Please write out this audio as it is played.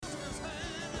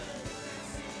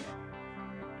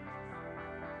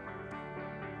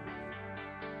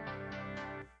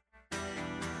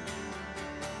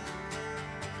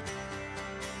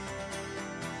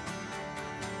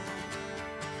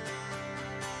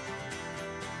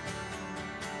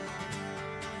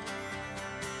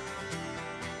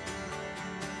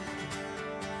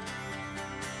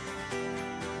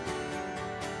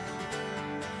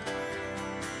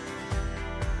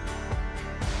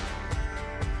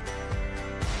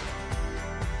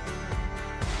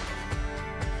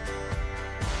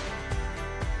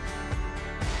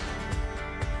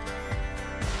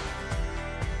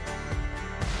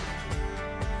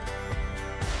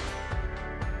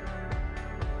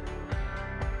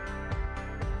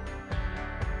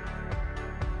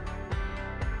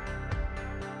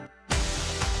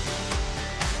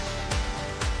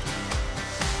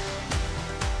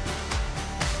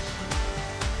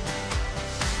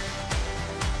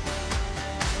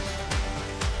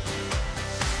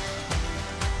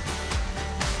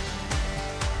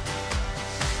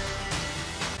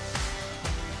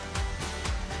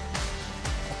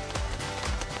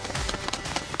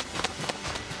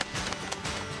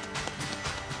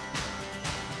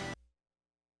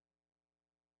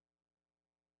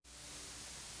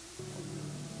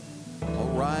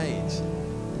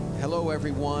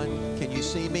everyone. Can you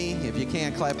see me? If you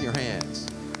can't, clap your hands.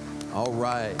 All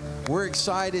right. We're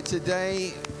excited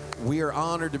today. We are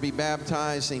honored to be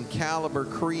baptizing Caliber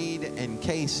Creed and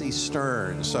Casey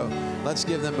Stern. So let's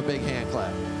give them a big hand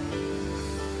clap.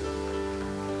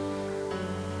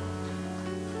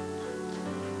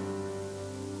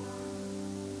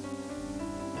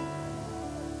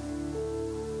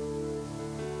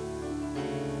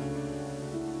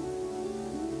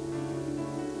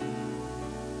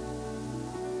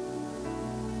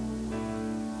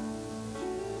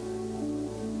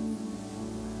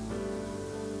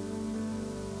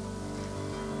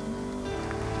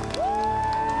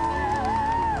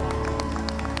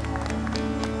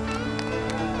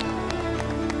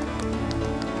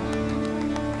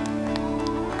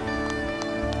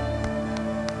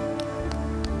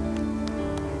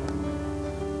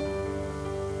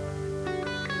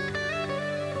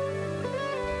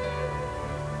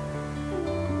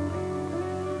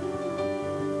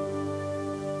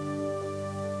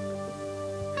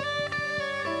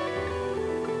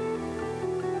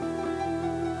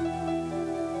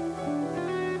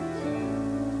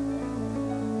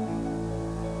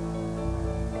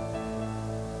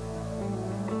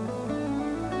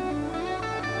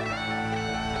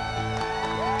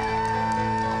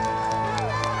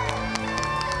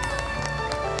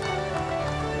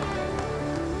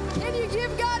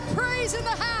 In the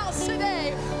house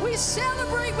today, we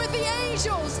celebrate with the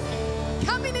angels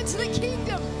coming into the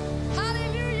kingdom.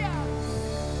 Hallelujah.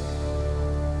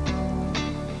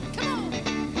 Come on.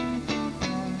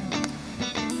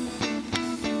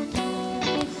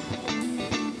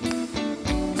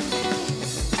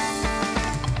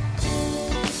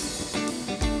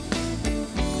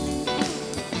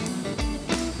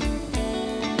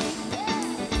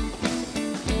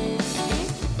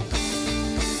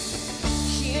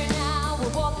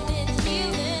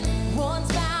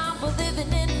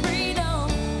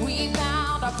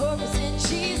 Purpose in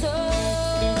Jesus.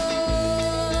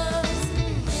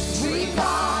 We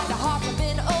find our hearts have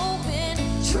been open.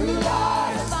 True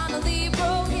lies are finally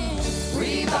broken.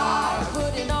 Revive,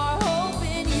 putting our hope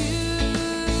in you.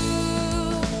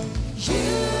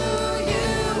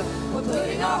 We're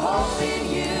putting our hope in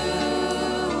you.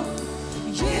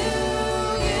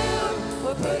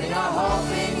 We're putting our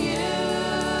hope in you.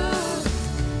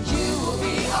 You will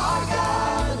be our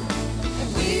God, and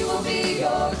we will be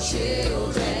your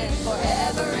children.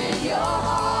 Forever in your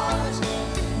heart,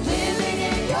 living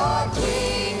in your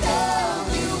kingdom,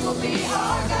 you will be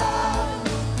our God,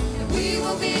 and we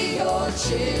will be your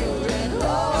children,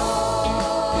 Lord.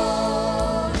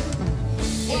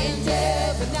 In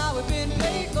death, but now we've been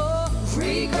paid for.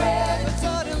 Regret, but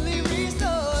suddenly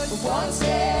restored. One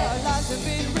step, our lives have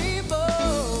been reborn.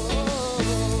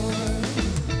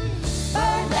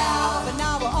 Burned out, but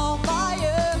now we're on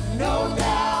fire. No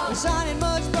doubt, we're shining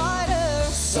much brighter.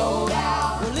 Sold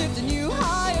out, we're lifting you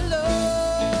higher, Lord.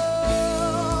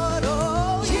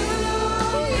 Oh,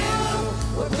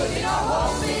 we're putting our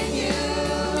hope in you.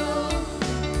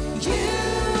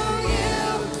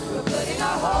 We're putting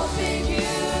our hope in you.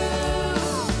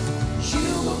 You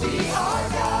will be our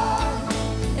God,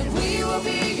 and we will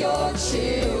be your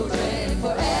children.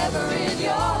 Forever in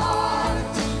your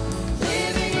heart,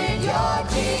 living in your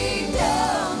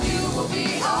kingdom. You will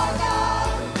be our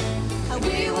God, and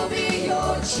we will be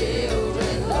your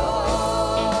children,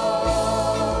 Lord.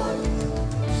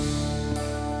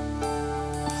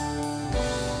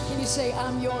 Can you say,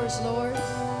 I'm yours, Lord?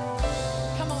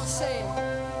 Come on, say it.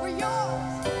 We're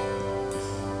yours.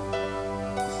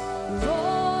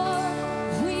 Lord,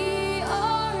 we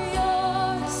are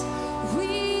yours.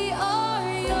 We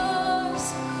are yours.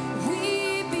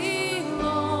 We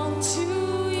belong to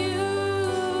you,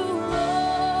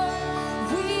 Lord.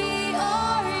 We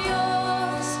are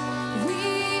yours. We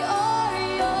are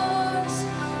yours.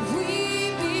 We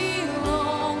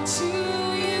belong to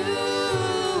you,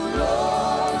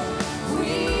 Lord.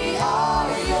 We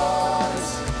are yours.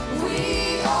 We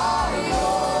are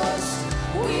yours.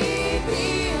 We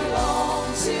belong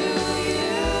to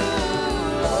you,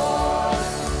 Lord.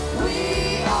 We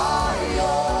are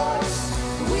yours.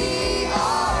 We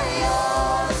are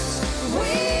yours.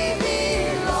 We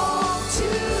belong to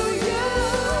you.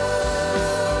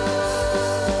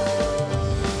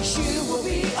 You will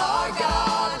be our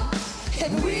God,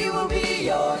 and we will be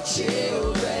your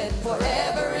children.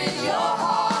 Forever in your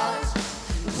heart,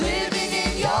 living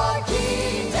in your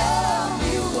kingdom.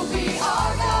 You will be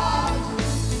our God,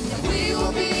 and we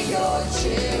will be your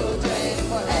children.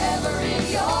 Forever in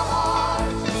your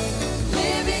heart,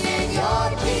 living in your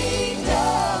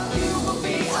kingdom. You will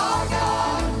be our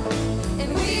God, and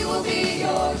we will be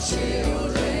your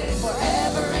children. Forever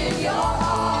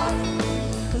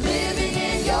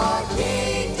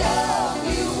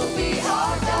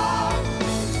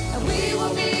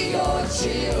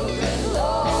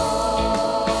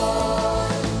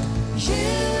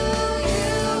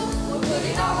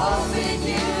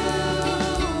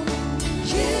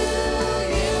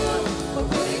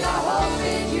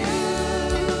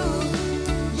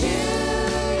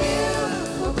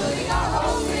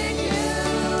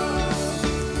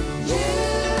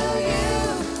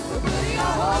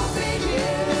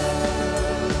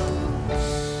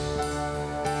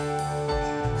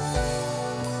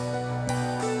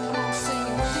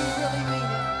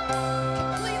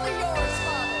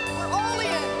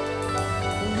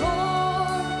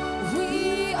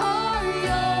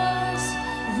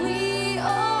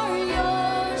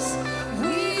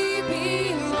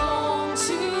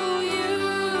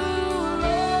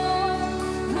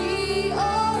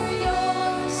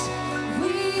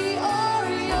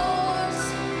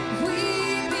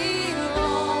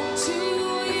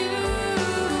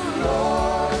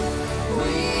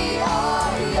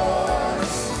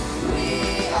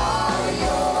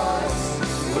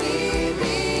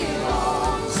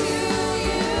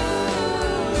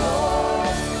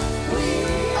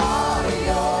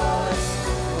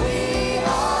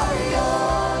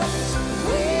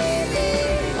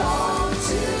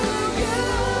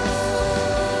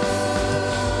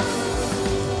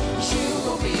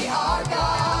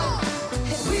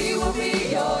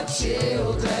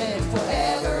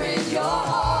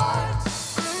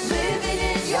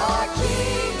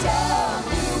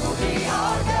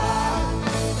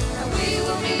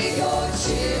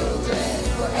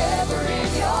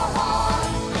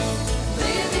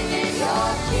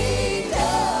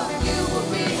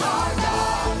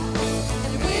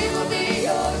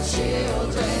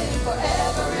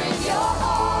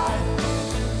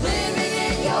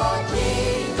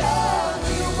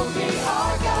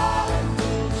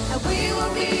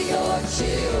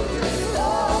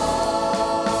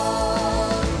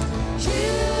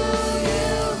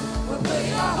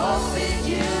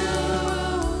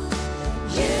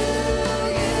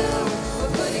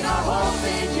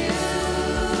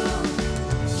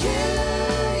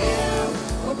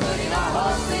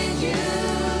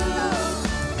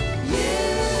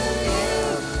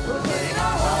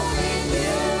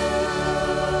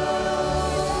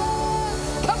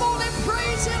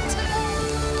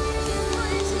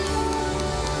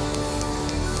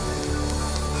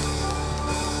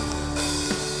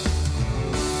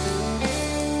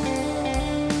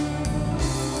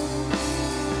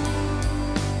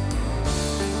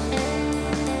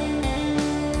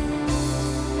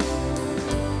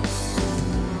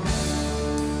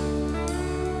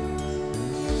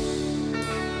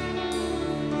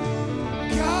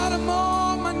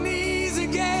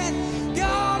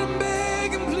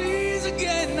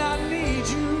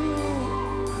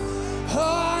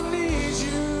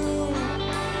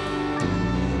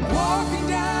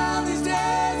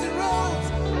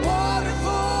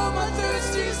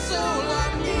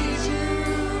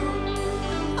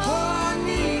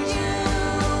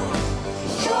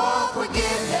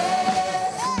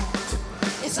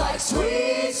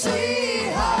sweet,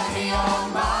 sweet honey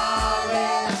on my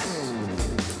lips.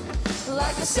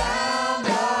 Like the sound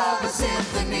of a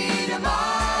symphony to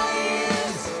my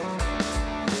ears.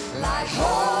 Like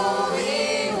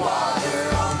holy water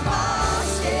on my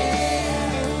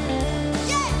skin.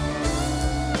 Yeah!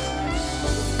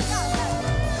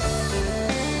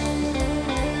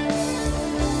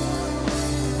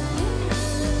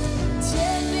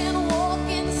 Dead men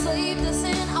walking, slave to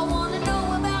sin. I want to know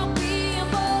about being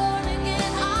born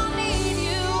again. I need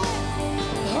you.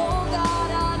 Oh God,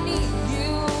 I need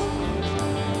you.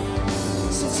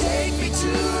 So take me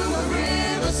to a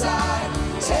riverside.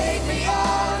 Take me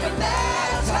on and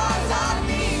baptize. I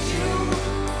need you.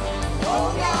 Oh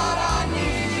God, I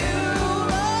need you.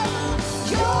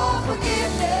 Your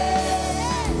forgiveness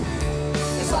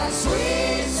is like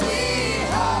sweet, sweet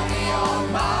honey on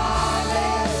my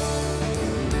lips.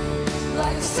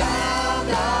 Like the sound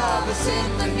of a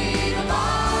symphony to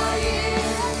my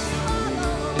ears.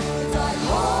 It's like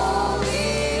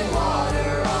holy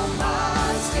water on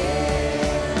my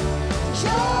skin.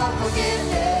 Your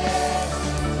forgiveness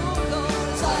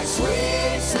is like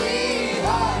sweet, sweet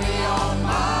honey on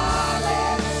my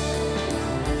lips.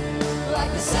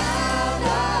 Like the sound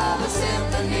of a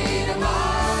symphony to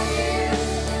my ears.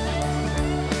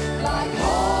 Like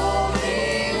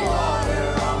holy water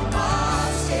on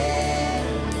my skin.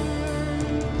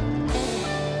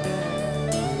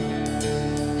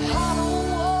 I don't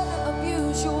wanna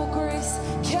abuse your grace.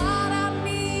 God, I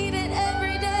need it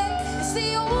every day. It's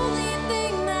the only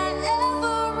thing that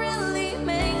ever really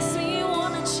makes me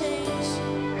wanna change.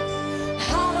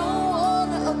 I don't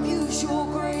wanna abuse your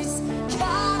grace.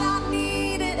 God, I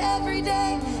need it every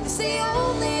day. It's the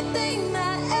only thing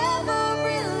that ever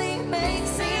really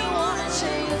makes me wanna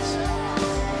change.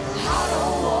 I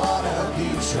don't wanna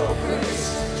abuse your grace.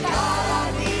 God, I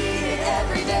need it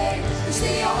every day. It's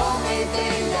the only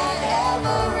thing that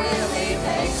ever really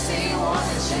makes me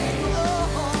wanna change.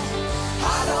 I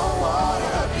don't wanna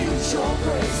abuse your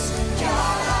grace.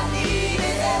 God, I need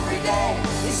it every day.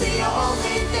 It's the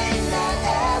only thing that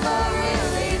ever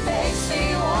really makes me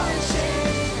wanna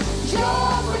change. Your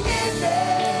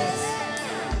forgiveness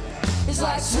is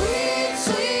like sweet,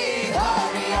 sweet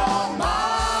honey on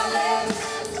my lips.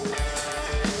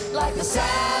 Like the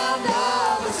sound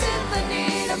of a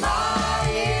symphony to my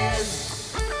ears.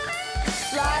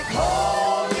 Like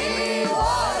holy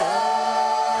water.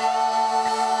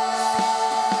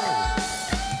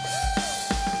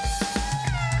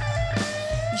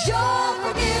 Your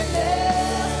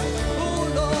forgiveness, oh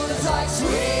Lord, is like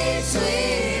sweet,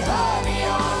 sweet honey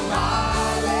on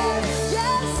my lips.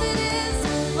 Yes, it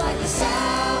is. Like the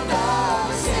sound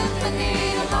of a symphony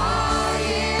to my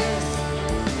ears.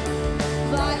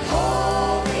 Like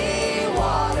holy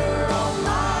water on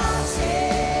my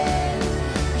skin.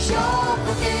 Your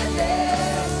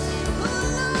forgiveness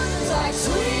is like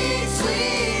sweet,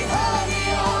 sweet honey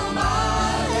on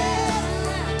my lips.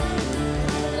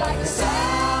 Like the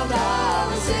sound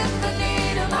of a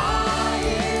symphony to my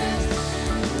ears.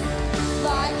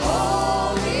 Like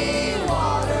holy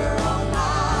water on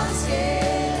my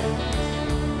skin.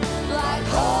 Like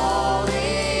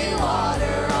holy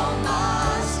water on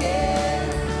my skin.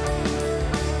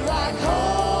 Like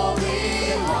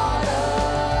holy water.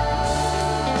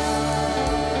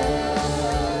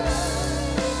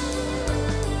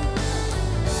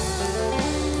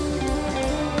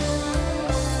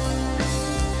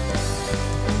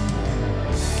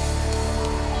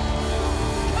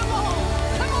 Come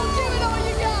on, give it all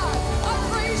you got. I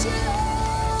praise you,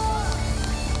 Lord.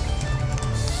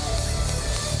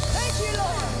 Thank you,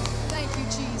 Lord. Thank you,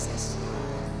 Jesus.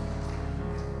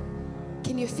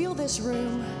 Can you feel this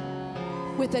room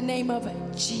with the name of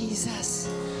Jesus?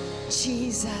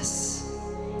 Jesus.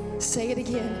 Say it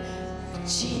again.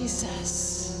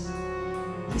 Jesus.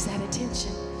 He's at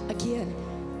attention. Again,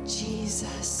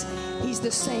 Jesus. He's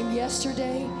the same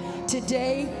yesterday,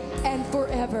 today, and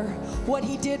forever. What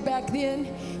he did back then,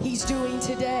 he's doing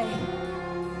today.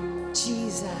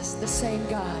 Jesus, the same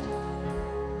God.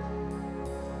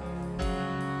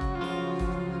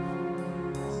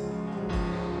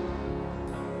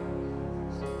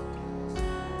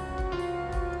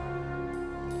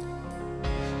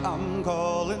 I'm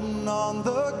calling on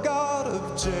the God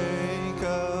of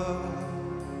Jacob,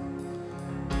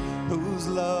 whose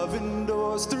love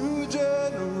endures through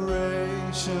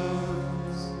generations.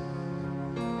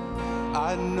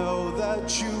 I know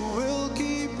that you will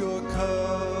keep your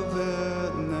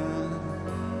covenant.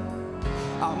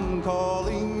 I'm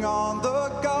calling on the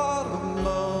God of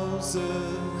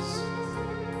Moses,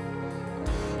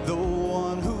 the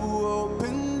one who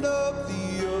opened up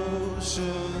the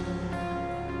ocean.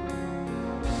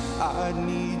 I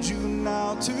need you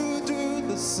now to do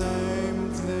the same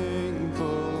thing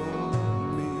for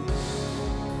me,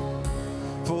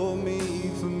 for me,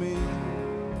 for me.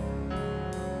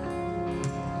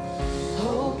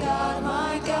 Oh God,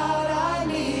 my God, I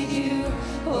need you.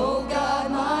 Oh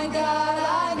God, my God,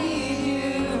 I need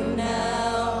you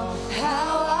now.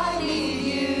 How I need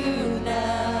you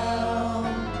now.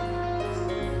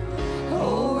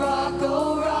 Oh rock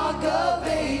of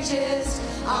ages,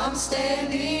 I'm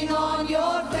standing on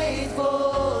your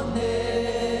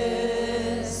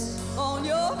faithfulness. On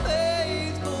your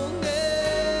faithfulness.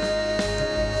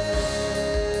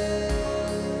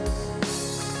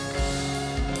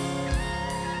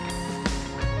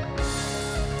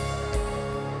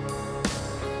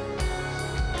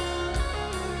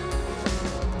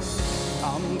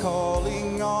 I'm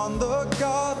calling on the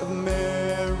God of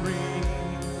Mary,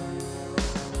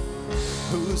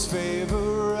 whose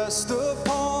favor rests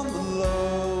upon the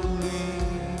lowly.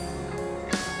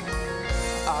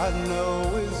 I know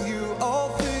with you all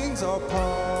things are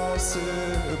possible.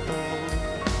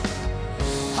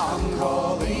 I'm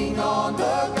calling on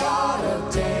the God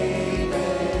of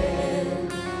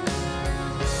David,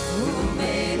 who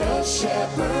made a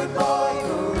shepherd boy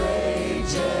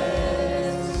courageous.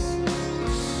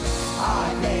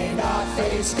 I may not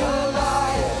face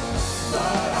Goliath,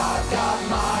 but I've got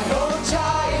my own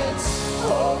giants.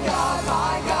 Oh God,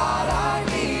 my God, I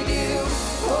need you.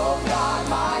 Oh God,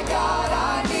 my God,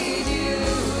 I need you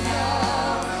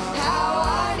now. How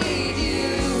I need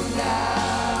you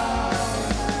now.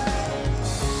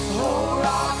 Oh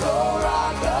rock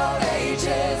of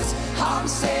ages, I'm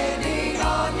standing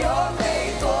on your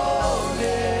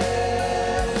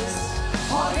faithfulness.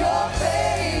 On your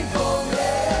faithfulness.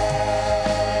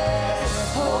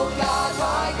 Oh God,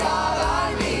 my God,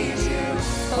 I need you.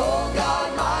 Oh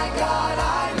God, my God,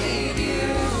 I need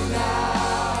you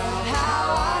now.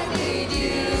 How I need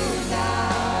you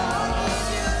now.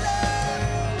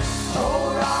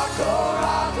 Oh rock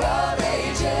of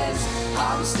ages,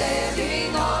 I'm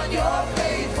standing on your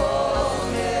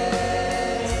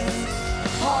faithfulness.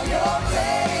 On your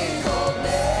faithfulness.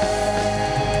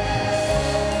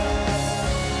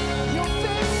 Your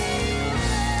faithfulness.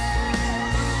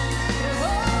 Oh.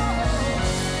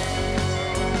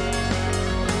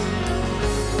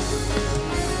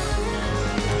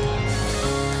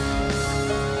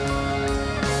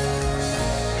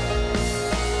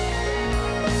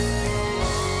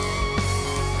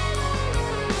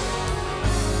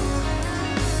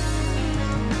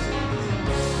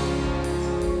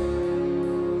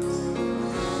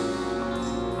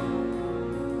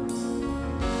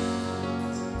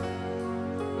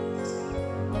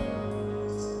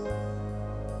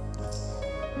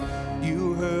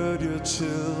 You heard your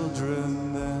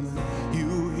children then,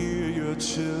 you hear your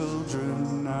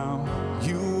children now.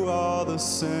 You are the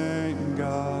same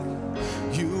God,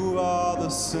 you are the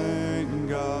same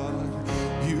God.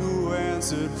 You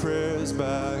answered prayers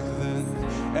back then,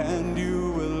 and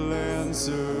you will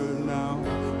answer now.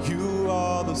 You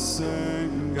are the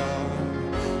same God,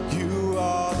 you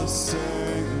are the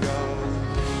same God.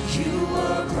 You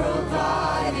were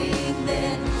providing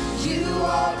then, you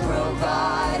are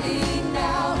providing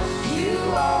now. You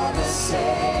are the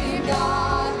same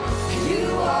God,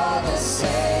 you are the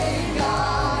same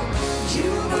God.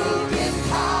 You move in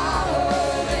power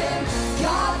then,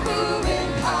 God move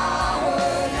in power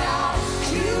now.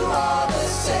 You are the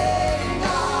same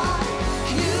God,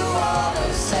 you are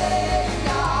the same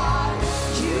God.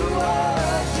 You are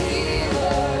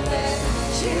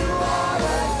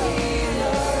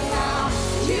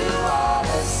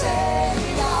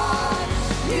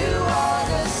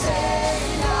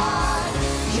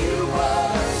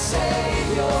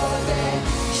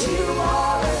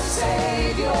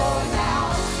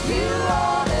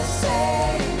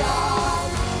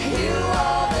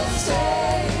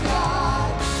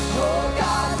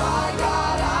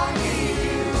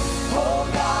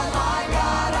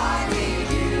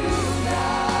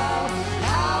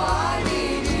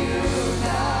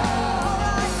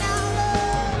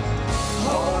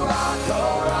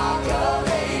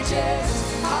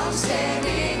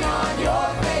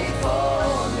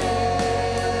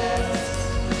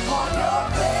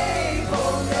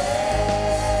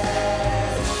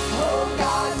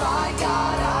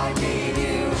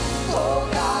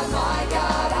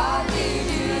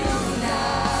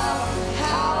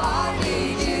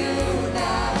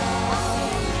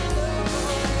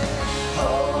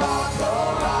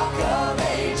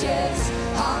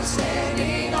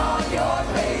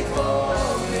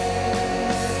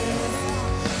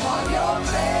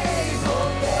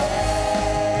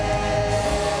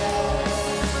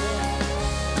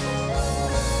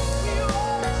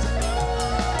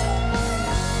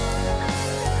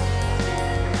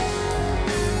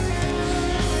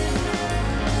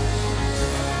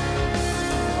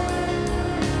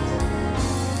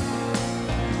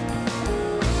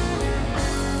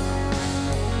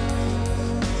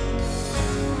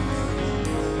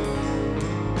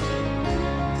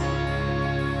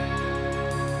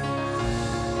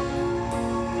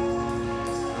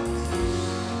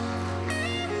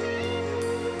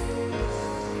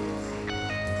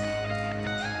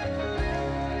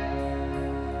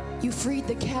You freed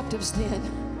the captives then.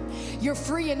 You're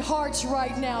free in hearts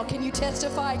right now. Can you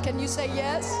testify? Can you say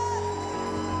yes?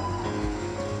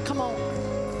 Come on.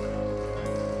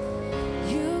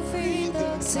 You freed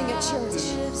the Sing it, church.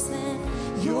 captives then.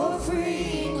 You're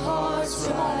freeing hearts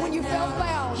Come on, when you right felt now.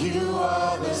 bound. You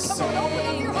are the Come on, open up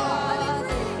same your heart. Let God. it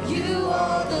breathe. You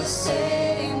are the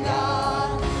same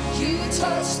God. You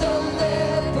touched the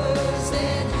lepers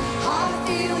then. I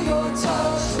feel your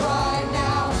touch right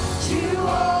now. You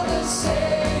are the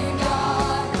same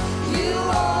God. You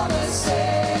are the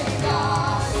same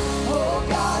God. Oh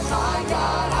God, my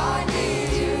God, I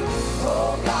need you.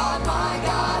 Oh God, my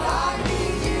God, I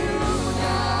need you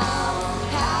now.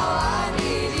 How I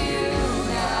need you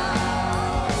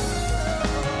now.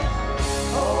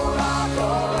 Oh rock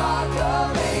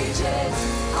of ages,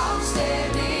 I'm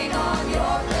standing on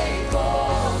your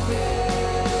faithfulness,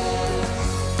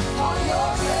 on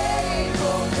your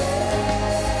faithfulness.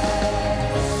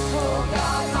 Oh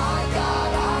God, my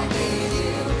God, I need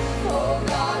you. Oh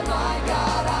God, my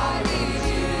God, I need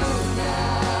you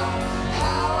now.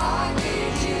 How I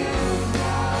need you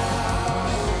now.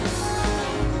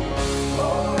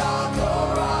 Oh rock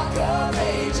of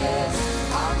ages,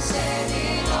 I'm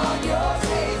standing on your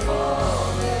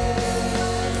faithfulness,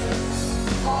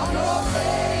 on your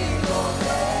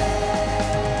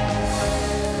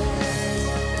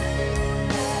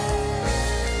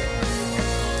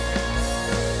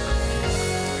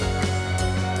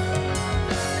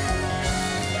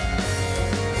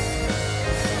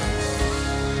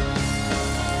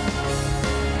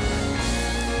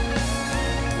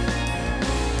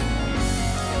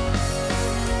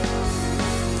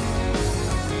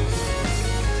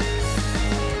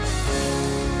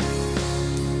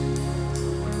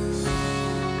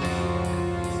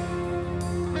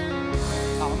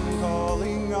I'm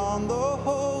calling on the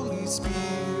Holy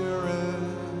Spirit,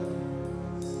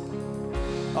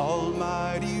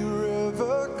 almighty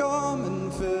river, come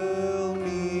and fill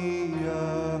me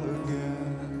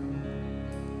again.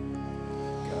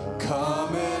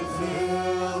 Come and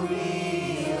fill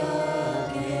me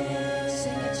again.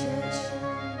 Sing it, church.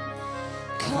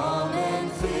 Come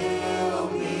and fill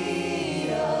me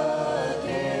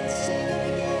again. Sing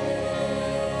it again.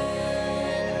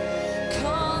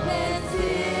 Come and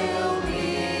fill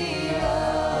me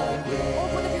again.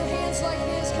 Open up your hands like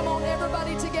this. Come on,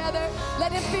 everybody together.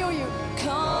 Let him feel you.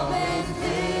 Come and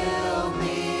fill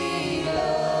me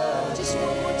again. Just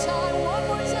one more time. One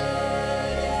more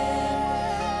time.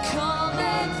 Come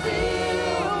and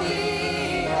fill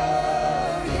me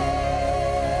again.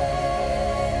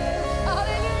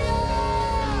 Hallelujah.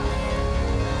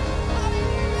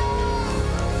 Hallelujah.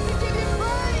 We give you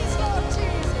praise, Lord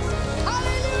Jesus.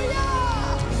 Hallelujah.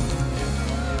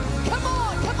 Come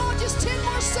on. Just 10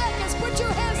 more seconds. Put your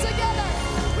hands together.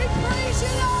 We praise you,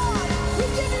 Lord. We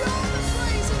give you all the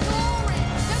praise and glory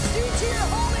that's due to your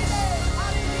holy name.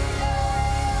 Hallelujah.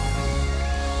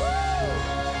 Woo.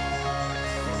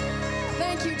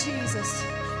 Thank you, Jesus.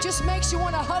 Just makes you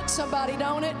want to hug somebody,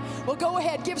 don't it? Well, go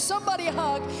ahead. Give somebody a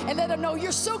hug and let them know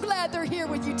you're so glad they're here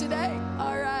with you today.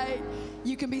 All right.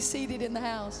 You can be seated in the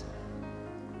house.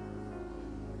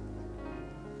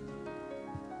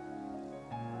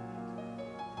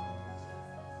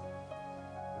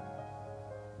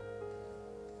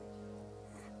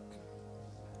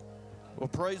 Well,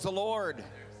 praise the Lord.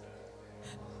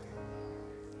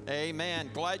 Amen.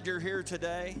 Glad you're here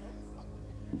today.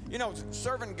 You know,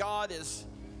 serving God is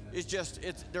just,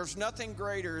 there's nothing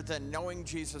greater than knowing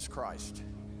Jesus Christ.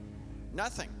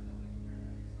 Nothing.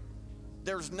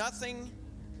 There's nothing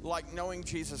like knowing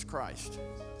Jesus Christ.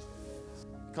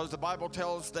 Because the Bible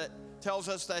tells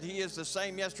us that He is the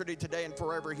same yesterday, today, and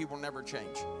forever. He will never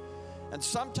change. And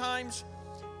sometimes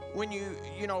when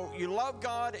you love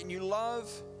God and you love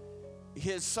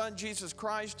His Son, Jesus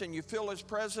Christ, and you feel His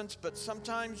presence, but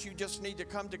sometimes you just need to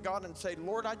come to God and say,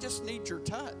 Lord, I just need your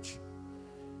touch.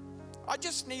 I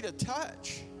just need a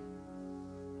touch.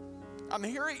 I'm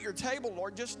here at your table,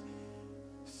 Lord. Just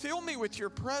fill me with your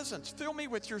presence. Fill me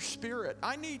with your spirit.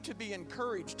 I need to be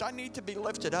encouraged. I need to be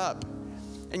lifted up.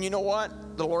 And you know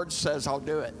what? The Lord says, I'll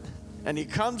do it. And He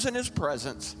comes in His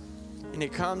presence, and He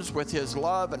comes with His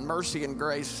love and mercy and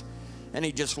grace, and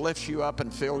He just lifts you up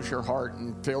and fills your heart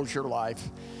and fills your life.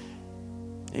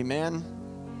 Amen.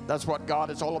 That's what God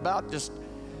is all about, just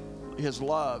His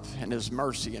love and His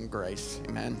mercy and grace.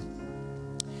 Amen.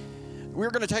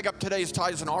 We're going to take up today's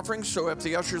tithes and offerings, so if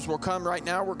the ushers will come right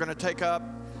now, we're going to take up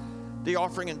the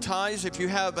offering and tithes. If you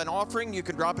have an offering, you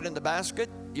can drop it in the basket.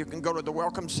 You can go to the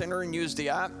Welcome Center and use the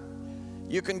app.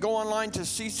 You can go online to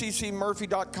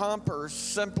cccmurphy.com or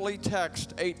simply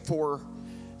text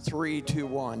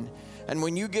 84321. And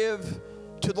when you give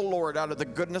to the Lord out of the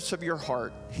goodness of your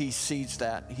heart, He sees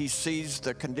that. He sees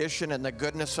the condition and the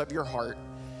goodness of your heart.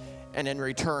 And in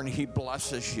return, He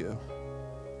blesses you.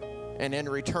 And in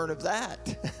return of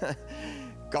that,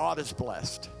 God is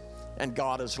blessed and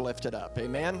God is lifted up.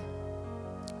 Amen?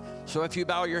 So if you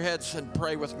bow your heads and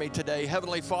pray with me today.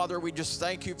 Heavenly Father, we just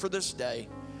thank you for this day.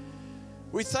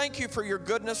 We thank you for your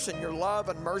goodness and your love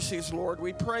and mercies, Lord.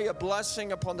 We pray a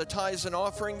blessing upon the tithes and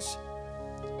offerings,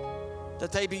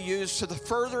 that they be used to the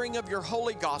furthering of your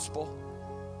holy gospel,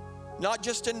 not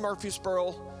just in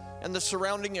Murfreesboro and the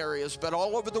surrounding areas, but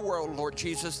all over the world, Lord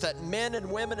Jesus, that men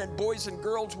and women and boys and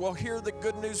girls will hear the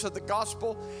good news of the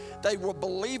gospel. They will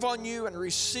believe on you and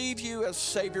receive you as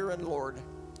Savior and Lord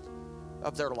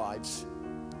of their lives.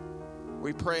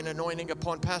 We pray an anointing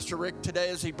upon Pastor Rick today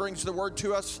as he brings the word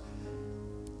to us.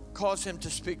 Cause him to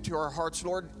speak to our hearts,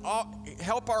 Lord.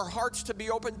 Help our hearts to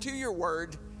be open to your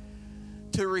word,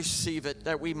 to receive it,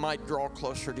 that we might draw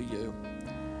closer to you.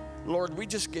 Lord, we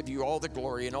just give you all the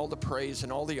glory and all the praise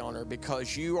and all the honor,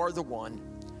 because you are the one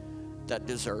that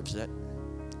deserves it.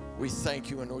 We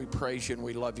thank you and we praise you and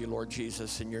we love you, Lord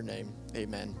Jesus, in your name.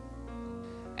 Amen.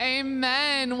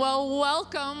 Amen. Well,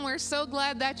 welcome. We're so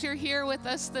glad that you're here with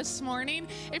us this morning.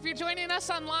 If you're joining us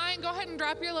online, go ahead and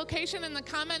drop your location in the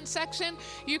comment section.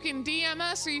 You can DM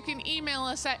us or you can email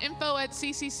us at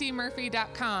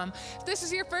info@cccmurphy.com. If this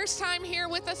is your first time here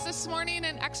with us this morning,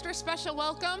 an extra special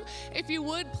welcome. If you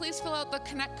would, please fill out the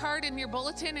Connect card in your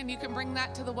bulletin and you can bring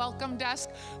that to the welcome desk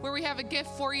where we have a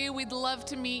gift for you. We'd love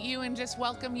to meet you and just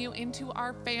welcome you into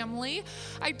our family.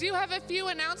 I do have a few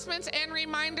announcements and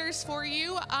reminders for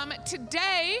you.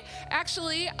 Today,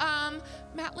 actually,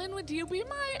 Matlin, would you be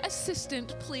my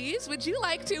assistant, please? Would you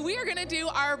like to? We are going to do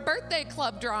our birthday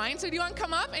club drawing. So do you want to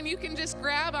come up and you can just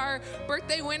grab our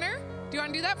birthday winner? Do you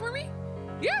want to do that for me?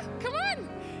 Yeah, come on.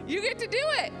 You get to do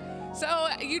it. So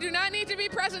you do not need to be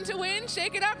present to win.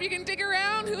 Shake it up. You can dig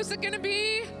around. Who's it going to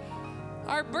be?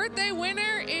 Our birthday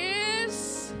winner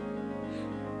is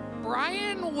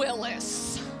Brian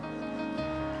Willis.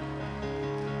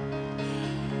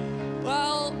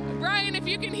 Well, Brian, if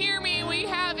you can hear me, we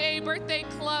have a birthday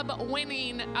club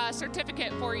winning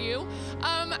certificate for you.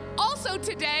 Also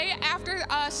today, after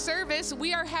service,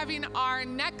 we are having our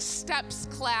Next Steps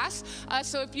class.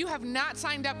 So if you have not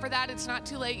signed up for that, it's not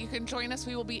too late. You can join us.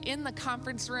 We will be in the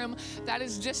conference room. That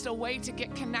is just a way to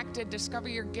get connected, discover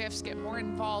your gifts, get more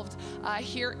involved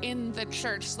here in the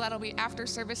church. So that'll be after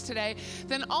service today.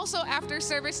 Then also after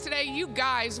service today, you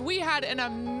guys, we had an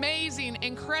amazing,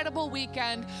 incredible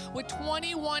weekend with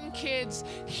 21 kids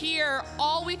here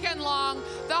all weekend long.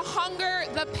 The hunger,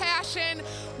 the passion.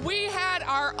 We had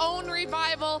our own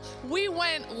revival. We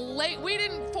went late. We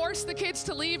didn't force the kids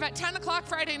to leave at 10 o'clock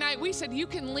Friday night. We said, you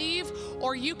can leave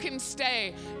or you can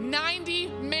stay. 90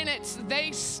 minutes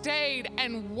they stayed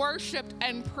and worshiped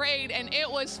and prayed, and it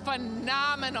was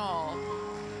phenomenal.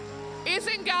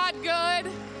 Isn't God good?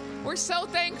 We're so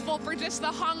thankful for just the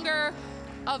hunger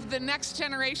of the next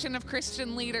generation of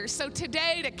Christian leaders. So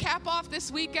today, to cap off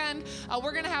this weekend,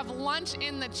 we're going to have lunch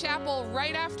in the chapel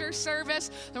right after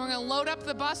service. Then we're going to load up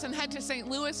the bus and head to St.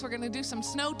 Louis. We're going to do some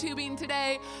snow tubing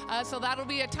today, so that'll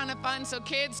be a ton of fun. So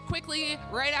kids, quickly,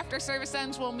 right after service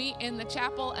ends, we'll meet in the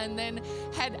chapel and then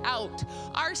head out.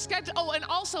 Our schedule, and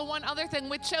also one other thing,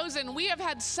 with Chosen, we have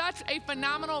had such a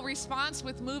phenomenal response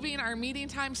with moving our meeting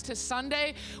times to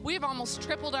Sunday. We have almost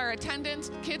tripled our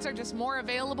attendance. Kids are just more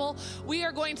available. We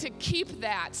are going to keep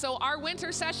that. So our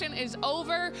winter session is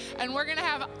over, and we're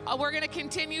going to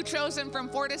continue Chosen from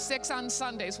 4 to 6 on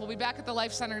Sundays. We'll be back at the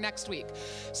Life Center next week.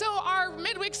 So our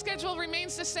midweek schedule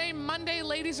remains the same. Monday,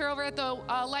 ladies are over at the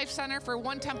Life Center for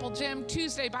One Temple Gym.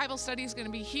 Tuesday, Bible study is going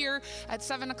to be here at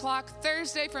 7 o'clock.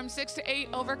 Thursday from 6 to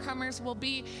 8, Overcomers will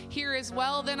be here as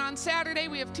well. Then on Saturday,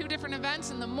 we have 2 different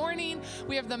events. In the morning,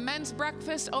 we have the men's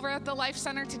breakfast over at the Life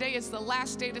Center. Today is the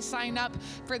last day to sign up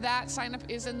for that. Sign up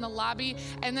is in the lobby.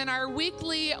 And then our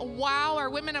weekly WOW, our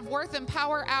Women of Worth and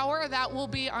Power Hour, that will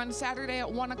be on Saturday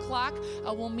at 1 o'clock.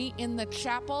 We'll meet in the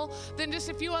chapel. Then just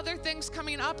a few other things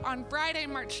coming up. On Friday,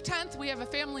 March 10th, we have a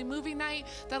family movie night.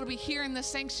 That'll be here in the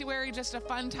sanctuary, just a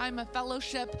fun time of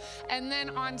fellowship. And then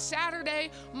on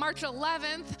Saturday, March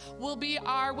 11th, will be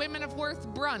our Women of Worth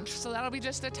brunch. So that'll be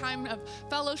just a time of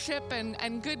fellowship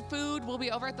and good food. We'll be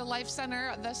over at the Life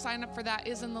Center. The sign up for that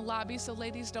is in the lobby, so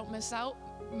ladies, don't miss out.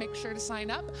 Make sure to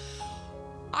sign up.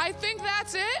 I think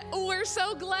that's it. We're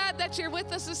so glad that you're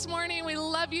with us this morning. We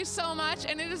love you so much,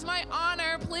 and it is my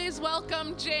honor. Please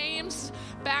welcome James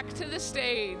back to the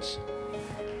stage.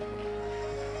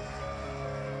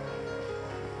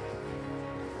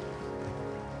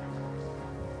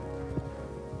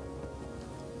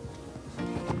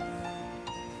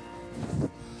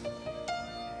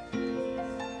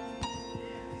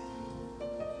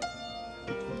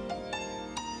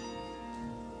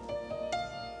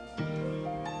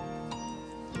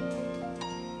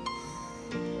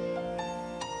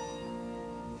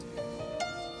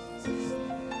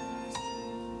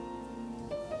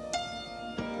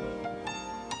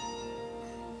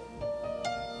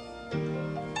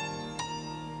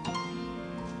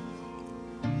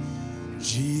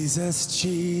 Jesus,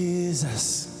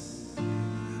 Jesus,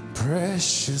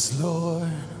 precious Lord,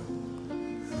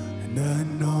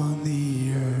 none on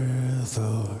the earth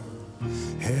or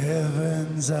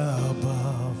heavens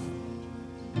above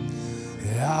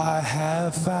I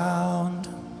have found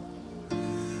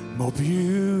more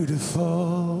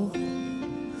beautiful.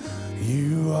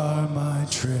 You are my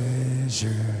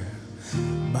treasure,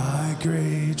 my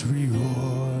great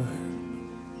reward.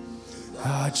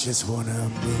 I just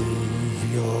wanna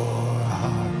move your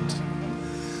heart.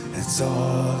 That's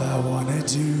all I wanna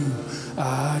do.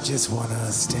 I just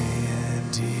wanna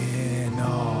stand in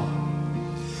awe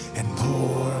and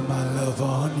pour my love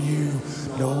on you,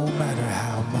 no matter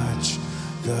how much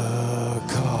the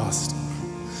cost.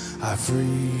 I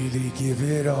freely give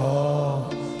it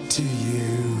all to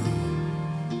you.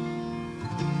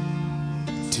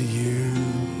 To you,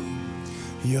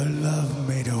 your love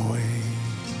made a way.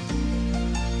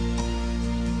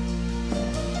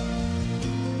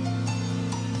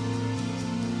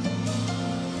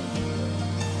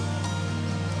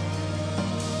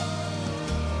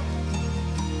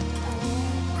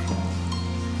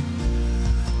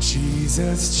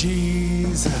 Jesus,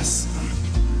 Jesus,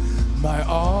 my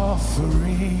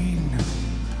offering,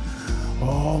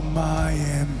 all my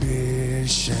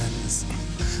ambitions,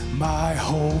 my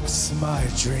hopes, my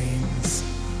dreams.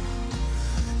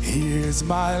 Here's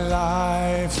my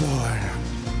life, Lord,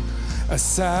 a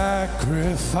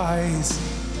sacrifice,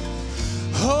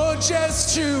 oh,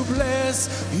 just to bless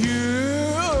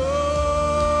you.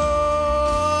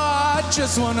 I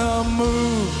just wanna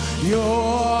move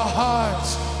your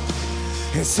heart.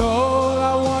 It's all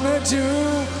I wanna do.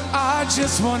 I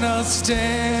just wanna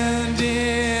stand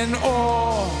in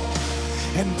awe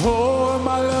and pour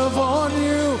my love on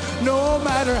you, no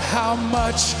matter how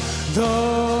much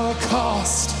the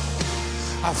cost.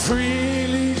 I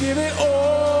freely give it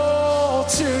all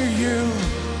to you,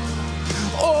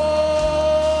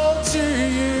 all to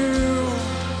you.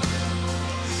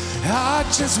 I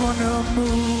just wanna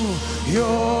move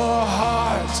your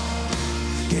heart.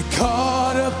 Get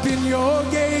caught up in your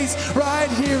gaze, right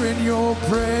here in your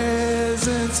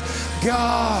presence.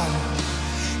 God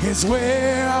is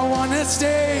where I want to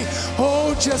stay.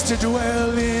 Oh, just to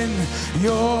dwell in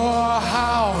your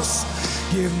house.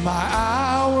 Give my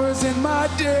hours and my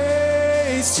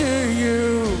days to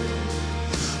you.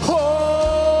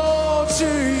 Oh, to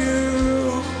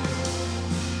you.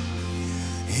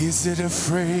 Is it a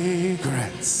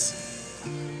fragrance?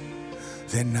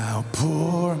 Then I'll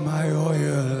pour my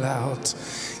oil out.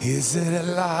 Is it a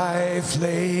life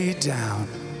laid down?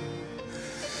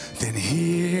 Then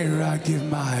here I give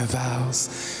my vows.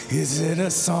 Is it a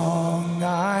song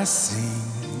I sing?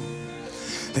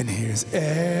 Then here's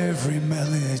every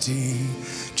melody.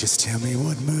 Just tell me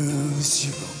what moves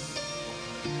you.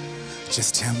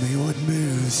 Just tell me what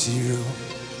moves you.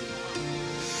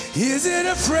 Is it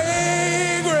a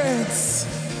fragrance?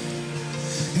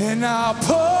 And I'll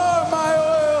pour my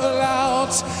oil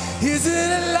out. Is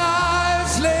it a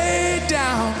life laid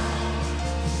down?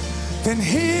 Then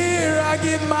here I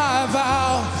give my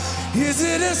vow. Is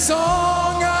it a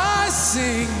song I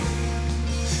sing?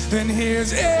 Then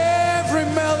here's every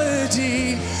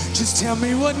melody. Just tell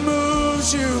me what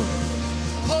moves you.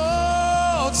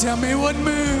 Oh, tell me what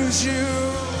moves you.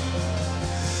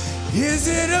 Is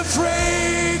it a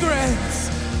fragrance?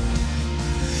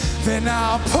 Then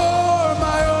I'll pour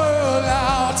my oil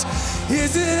out.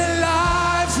 Is it a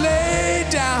life laid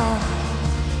down?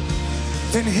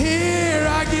 Then here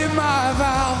I give my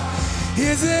vow.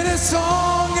 Is it a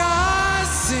song I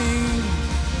sing?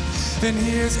 Then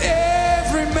here's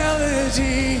every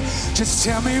melody. Just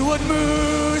tell me what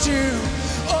moves you.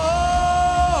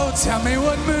 Oh, tell me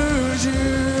what moves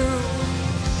you.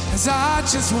 'Cause I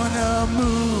just wanna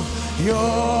move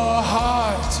your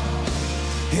heart.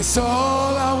 It's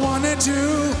all I wanna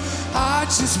do. I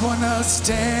just wanna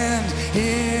stand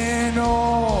in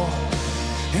awe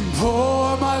and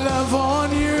pour my love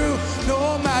on you,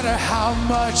 no matter how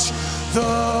much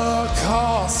the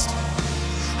cost.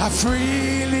 I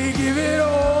freely give it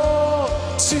all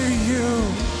to you,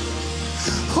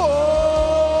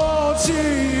 all to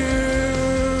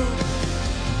you.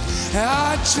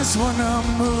 I just wanna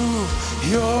move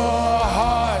your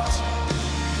heart.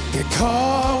 Get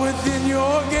caught within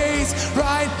your gaze,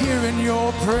 right here in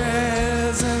your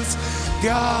presence.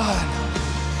 God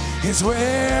is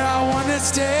where I want to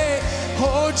stay.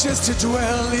 Oh, just to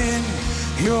dwell in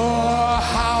your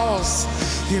house.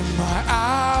 Give my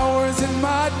hours and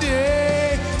my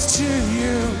days to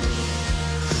you.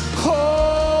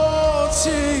 Oh,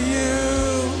 to you.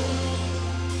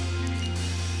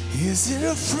 Is it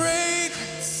a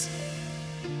fragrance?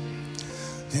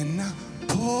 then I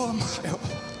pour my oil.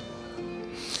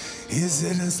 Is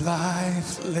it his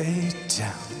life laid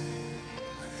down?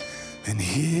 And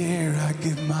here I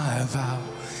give my vow.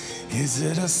 Is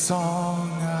it a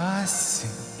song I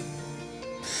sing?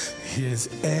 Here's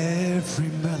every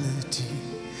melody.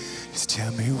 Just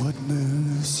tell me what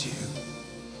moves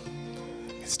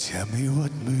you. Just tell me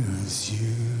what moves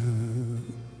you.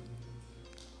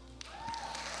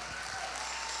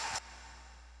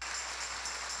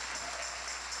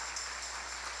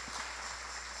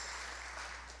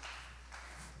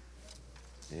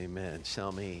 Amen.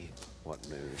 Tell me what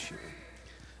moves you.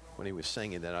 When he was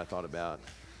singing that, I thought about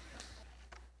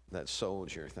that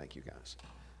soldier, thank you guys,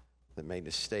 that made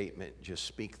the statement, just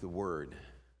speak the word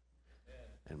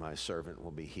and my servant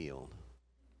will be healed.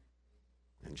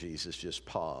 And Jesus just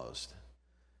paused,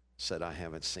 said, I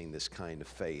haven't seen this kind of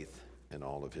faith in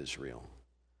all of Israel.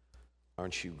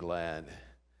 Aren't you glad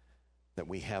that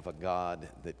we have a God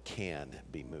that can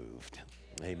be moved?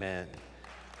 Amen.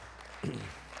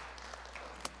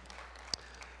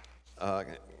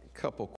 Couple